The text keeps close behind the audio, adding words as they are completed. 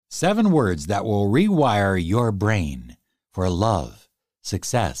7 words that will rewire your brain for love,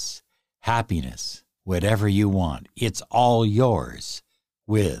 success, happiness, whatever you want. It's all yours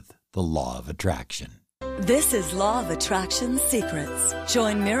with the Law of Attraction. This is Law of Attraction Secrets.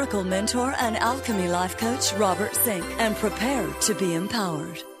 Join Miracle Mentor and Alchemy Life Coach Robert Zink and prepare to be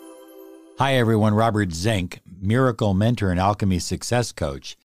empowered. Hi, everyone. Robert Zink, Miracle Mentor and Alchemy Success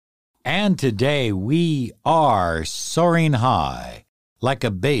Coach. And today we are soaring high like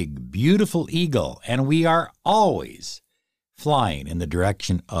a big, beautiful eagle, and we are always flying in the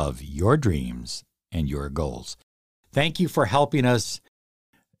direction of your dreams and your goals. Thank you for helping us.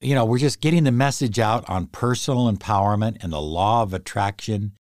 We're just getting the message out on personal empowerment and the law of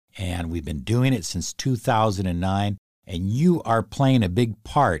attraction, and we've been doing it since 2009, and you are playing a big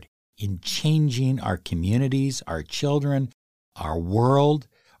part in changing our communities, our children, our world,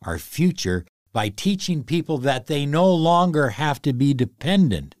 our future, by teaching people that they no longer have to be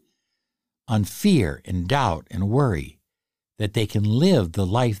dependent on fear and doubt and worry, that they can live the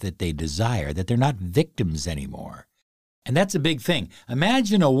life that they desire, that they're not victims anymore. And that's a big thing.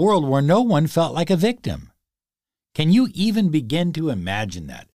 Imagine a world where no one felt like a victim. Can you even begin to imagine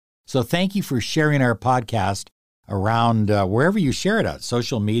that? So thank you for sharing our podcast around wherever you share it out,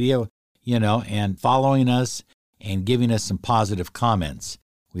 social media, and following us and giving us some positive comments.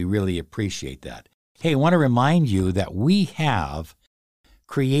 We really appreciate that. Hey, I want to remind you that we have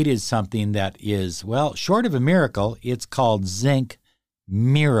created something that is, short of a miracle. It's called Zink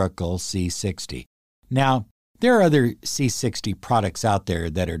Miracle C60. Now, there are other C60 products out there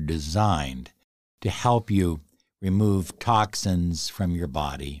that are designed to help you remove toxins from your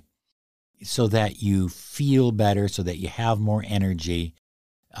body so that you feel better, so that you have more energy.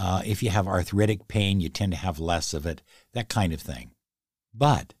 If you have arthritic pain, you tend to have less of it, that kind of thing.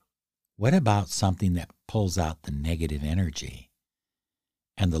 But what about something that pulls out the negative energy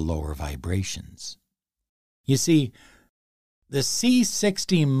and the lower vibrations? You see, the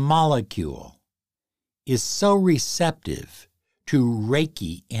C60 molecule is so receptive to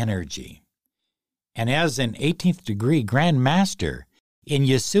Reiki energy. And as an 18th degree Grand Master in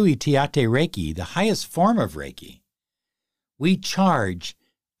Yasui Teate Reiki, the highest form of Reiki,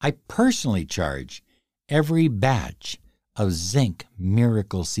 I personally charge every batch of Zink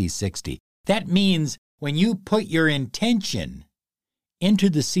Miracle C60. That means when you put your intention into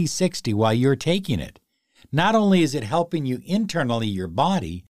the C60 while you're taking it, not only is it helping you internally, your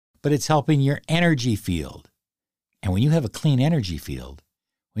body, but it's helping your energy field. And when you have a clean energy field,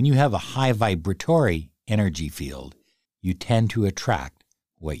 when you have a high vibratory energy field, you tend to attract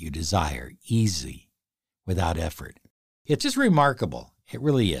what you desire easily, without effort. It's just remarkable. It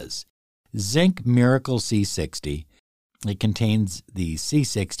really is. Zink Miracle C60. It contains the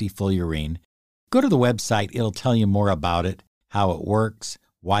C60 fullerene. Go to the website. It'll tell you more about it, how it works,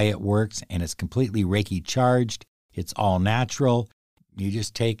 why it works, and it's completely Reiki charged. It's all natural. You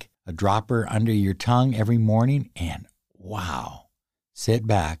just take a dropper under your tongue every morning and wow, sit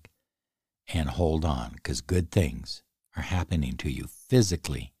back and hold on, because good things are happening to you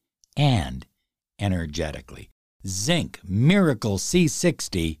physically and energetically.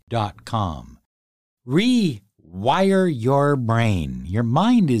 ZinkMiracleC60.com. Rewire your brain. Your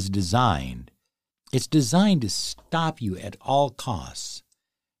mind is designed. It's designed to stop you at all costs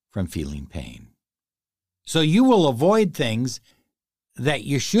from feeling pain. So you will avoid things that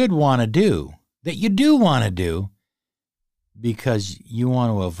you should want to do, that you do want to do, because you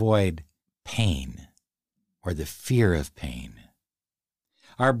want to avoid pain or the fear of pain.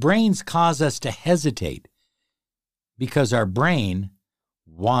 Our brains cause us to hesitate because our brain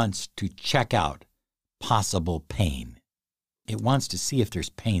wants to check out possible pain. It wants to see if there's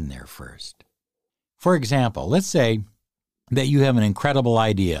pain there first. For example, let's say that you have an incredible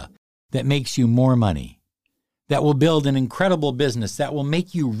idea that makes you more money, that will build an incredible business, that will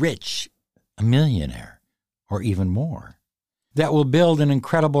make you rich, a millionaire, or even more, that will build an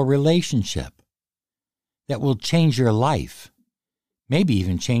incredible relationship, that will change your life, maybe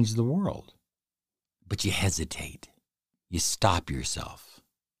even change the world. But you hesitate. You stop yourself.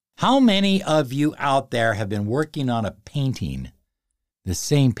 How many of you out there have been working on a painting, the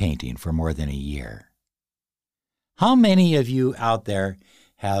same painting, for more than a year? How many of you out there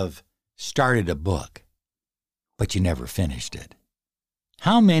have started a book, but you never finished it?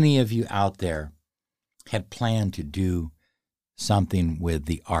 How many of you out there had planned to do something with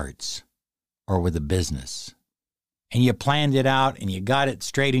the arts or with a business, and you planned it out and you got it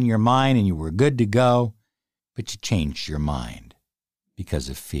straight in your mind and you were good to go, but you changed your mind because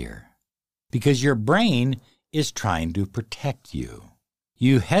of fear? Because your brain is trying to protect you.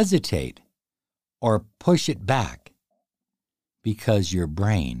 You hesitate or push it back because your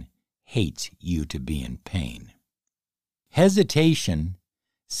brain hates you to be in pain. Hesitation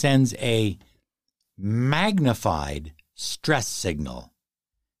sends a magnified stress signal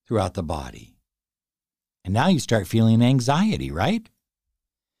throughout the body. And now you start feeling anxiety, right?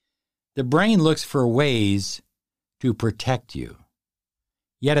 The brain looks for ways to protect you.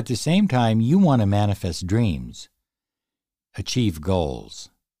 Yet at the same time, you want to manifest dreams, achieve goals,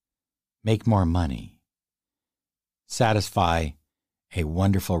 make more money, satisfy a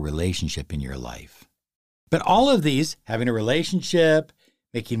wonderful relationship in your life. But all of these, having a relationship,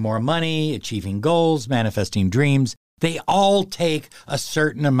 making more money, achieving goals, manifesting dreams, they all take a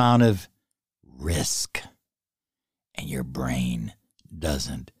certain amount of risk. And your brain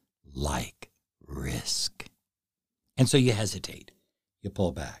doesn't like risk. And so you hesitate. You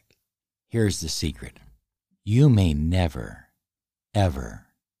pull back. Here's the secret. You may never, ever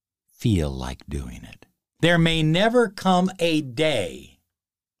feel like doing it. There may never come a day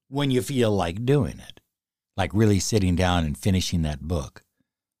when you feel like doing it, like really sitting down and finishing that book,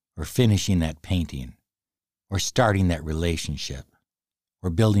 or finishing that painting, or starting that relationship,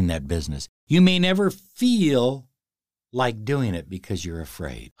 or building that business. You may never feel like doing it because you're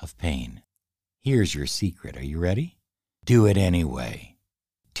afraid of pain. Here's your secret. Are you ready? Do it anyway.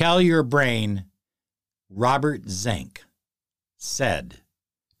 Tell your brain, Robert Zink said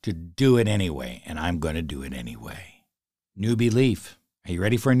to do it anyway, and I'm going to do it anyway. New belief. Are you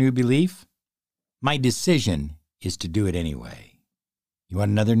ready for a new belief? My decision is to do it anyway. You want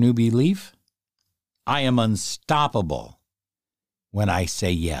another new belief? I am unstoppable when I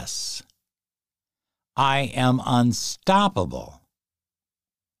say yes. I am unstoppable.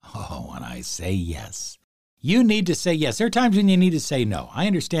 Oh, when I say yes. You need to say yes. There are times when you need to say no. I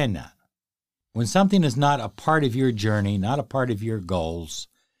understand that. When something is not a part of your journey, not a part of your goals,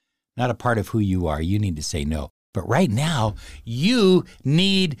 not a part of who you are, you need to say no. But right now, you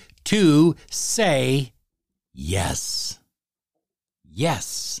need to say yes.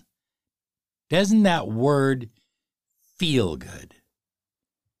 Yes. Doesn't that word feel good?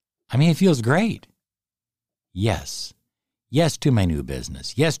 I mean, it feels great. Yes. Yes to my new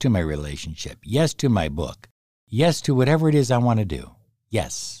business. Yes to my relationship. Yes to my book. Yes to whatever it is I want to do.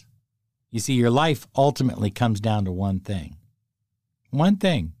 Yes. You see, your life ultimately comes down to one thing. One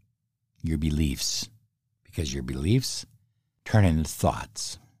thing. Your beliefs. Because your beliefs turn into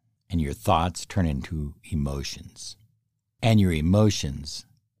thoughts. And your thoughts turn into emotions. And your emotions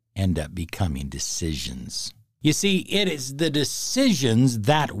end up becoming decisions. You see, it is the decisions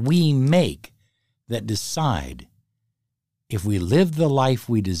that we make that decide if we live the life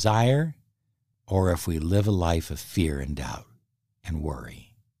we desire or if we live a life of fear and doubt and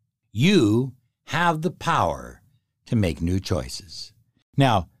worry. You have the power to make new choices.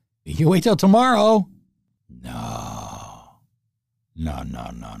 Now, you wait till tomorrow. No.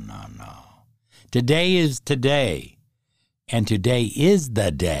 Today is today, and today is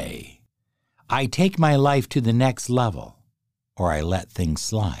the day. I take my life to the next level, or I let things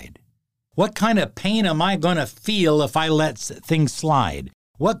slide. What kind of pain am I going to feel if I let things slide?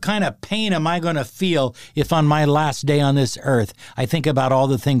 What kind of pain am I going to feel if on my last day on this earth, I think about all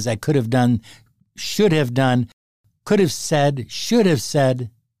the things I could have done, should have done, could have said, should have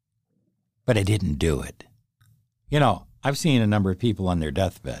said, but I didn't do it? You know, I've seen a number of people on their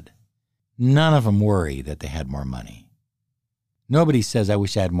deathbed. None of them worry that they had more money. Nobody says, I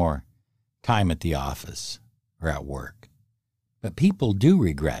wish I had more time at the office or at work. But people do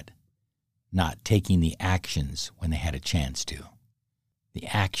regret not taking the actions when they had a chance to. The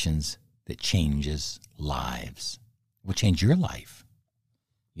actions that changes lives will change your life.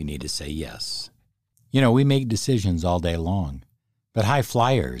 You need to say yes. You know, we make decisions all day long, but high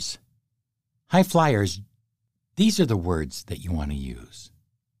flyers, these are the words that you want to use.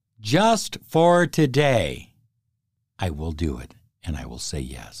 Just for today, I will do it, and I will say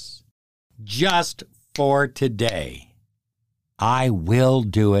yes. Just for today, I will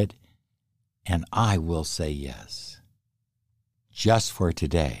do it, and I will say yes. Just for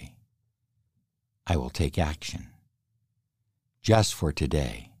today, I will take action. Just for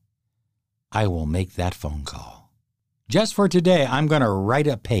today, I will make that phone call. Just for today, I'm going to write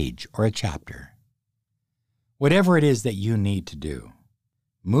a page or a chapter. Whatever it is that you need to do,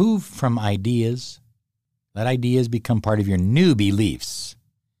 move from ideas. Let ideas become part of your new beliefs,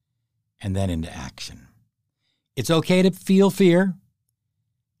 and then into action. It's okay to feel fear.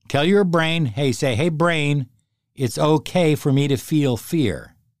 Tell your brain, hey brain, it's okay for me to feel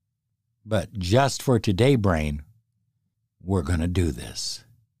fear. But just for today, brain, we're going to do this.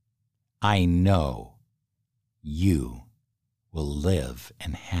 I know you will live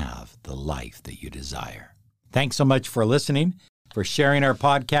and have the life that you desire. Thanks so much for listening. for sharing our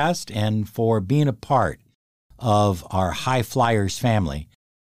podcast and for being a part of our High Flyers family.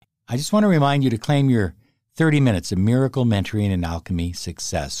 I just want to remind you to claim your 30 minutes of miracle mentoring and alchemy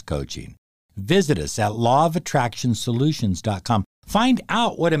success coaching. Visit us at lawofattractionsolutions.com. Find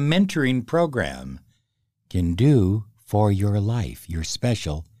out what a mentoring program can do for your life. You're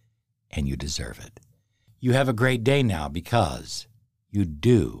special and you deserve it. You have a great day now because you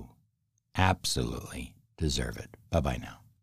do absolutely deserve it. Bye-bye now.